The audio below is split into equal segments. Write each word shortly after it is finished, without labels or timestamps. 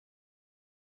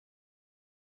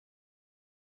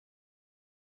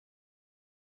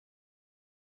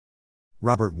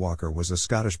Robert Walker was a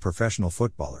Scottish professional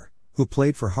footballer, who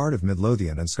played for Heart of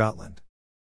Midlothian and Scotland.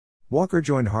 Walker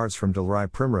joined Hearts from Dalry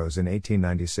Primrose in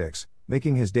 1896,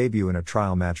 making his debut in a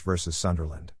trial match versus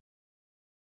Sunderland.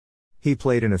 He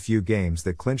played in a few games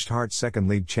that clinched Hearts' second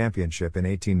league championship in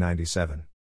 1897.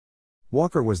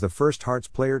 Walker was the first Hearts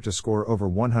player to score over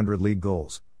 100 league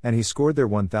goals, and he scored their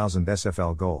 1000th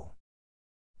SFL goal.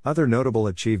 Other notable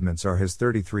achievements are his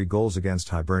 33 goals against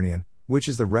Hibernian, which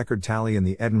is the record tally in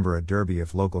the Edinburgh Derby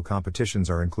if local competitions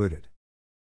are included.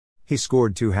 He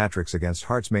scored 2 hat-tricks against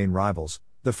Hearts' main rivals,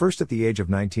 the first at the age of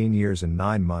 19 years and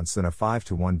 9 months and a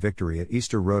 5-1 victory at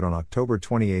Easter Road on October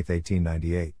 28,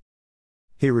 1898.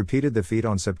 He repeated the feat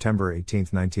on September 18,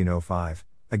 1905,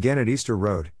 again at Easter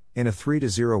Road, in a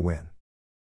 3-0 win.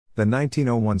 The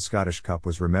 1901 Scottish Cup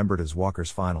was remembered as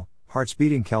Walker's final, Hearts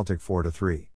beating Celtic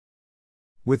 4-3.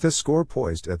 With the score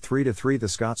poised at 3-3, the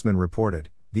Scotsman reported,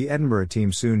 "The Edinburgh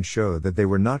team soon showed that they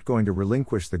were not going to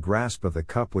relinquish the grasp of the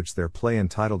cup which their play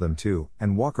entitled them to,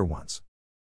 and Walker once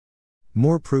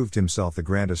more proved himself the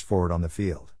grandest forward on the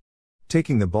field.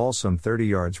 Taking the ball some 30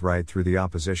 yards right through the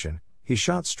opposition, he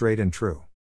shot straight and true.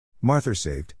 Marther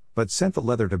saved, but sent the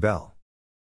leather to Bell,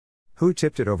 who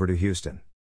tipped it over to Houston.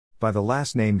 By the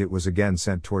last named it was again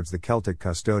sent towards the Celtic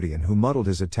custodian who muddled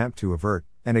his attempt to avert,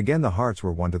 and again the Hearts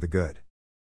were one to the good."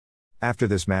 After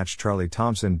this match, Charlie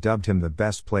Thompson dubbed him the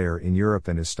best player in Europe,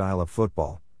 and his style of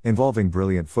football, involving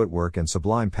brilliant footwork and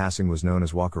sublime passing, was known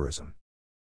as Walkerism.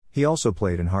 He also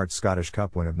played in Hearts' Scottish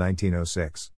Cup win of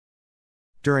 1906.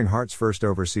 During Hearts' first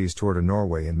overseas tour to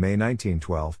Norway in May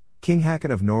 1912, King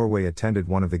Haakon of Norway attended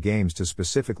one of the games to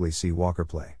specifically see Walker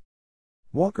play.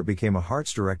 Walker became a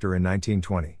Hearts director in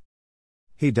 1920.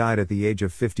 He died at the age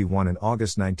of 51 in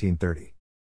August 1930.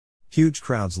 Huge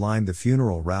crowds lined the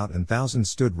funeral route and thousands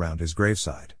stood round his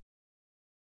graveside.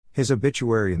 His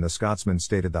obituary in the Scotsman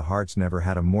stated the Hearts never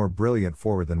had a more brilliant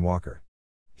forward than Walker.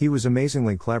 He was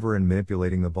amazingly clever in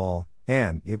manipulating the ball,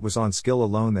 and it was on skill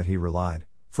alone that he relied,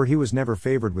 for he was never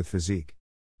favored with physique.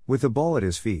 With the ball at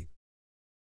his feet,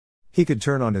 he could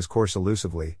turn on his course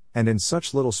elusively, and in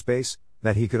such little space,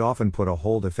 that he could often put a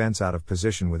whole defense out of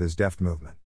position with his deft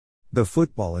movement. The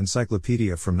Football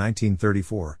Encyclopedia from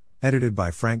 1934, edited by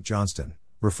Frank Johnston,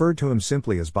 referred to him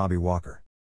simply as Bobby Walker,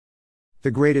 the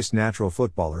greatest natural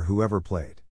footballer who ever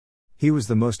played. He was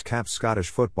the most capped Scottish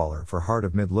footballer for Heart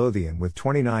of Midlothian with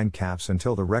 29 caps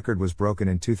until the record was broken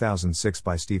in 2006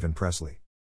 by Stephen Pressley.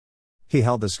 He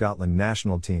held the Scotland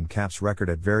national team caps record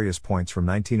at various points from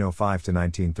 1905 to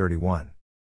 1931.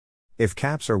 If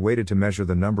caps are weighted to measure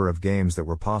the number of games that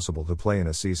were possible to play in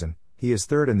a season, he is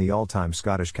third in the all-time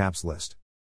Scottish caps list.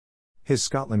 His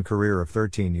Scotland career of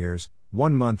 13 years,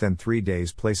 1 month and 3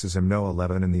 days places him no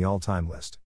 11 in the all-time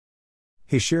list.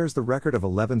 He shares the record of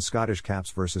 11 Scottish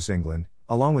caps versus England,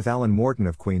 along with Alan Morton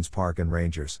of Queen's Park and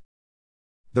Rangers.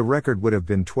 The record would have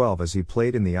been 12 as he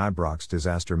played in the Ibrox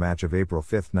disaster match of April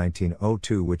 5,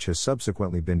 1902, which has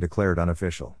subsequently been declared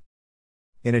unofficial.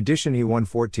 In addition, he won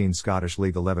 14 Scottish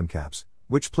League 11 caps,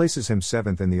 which places him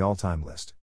 7th in the all-time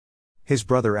list. His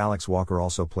brother Alex Walker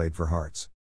also played for Hearts.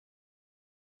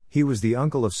 He was the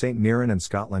uncle of St Mirren and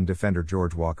Scotland defender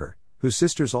George Walker, whose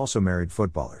sisters also married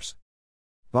footballers.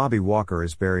 Bobby Walker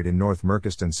is buried in North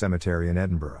Merchiston Cemetery in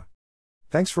Edinburgh.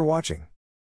 Thanks for watching.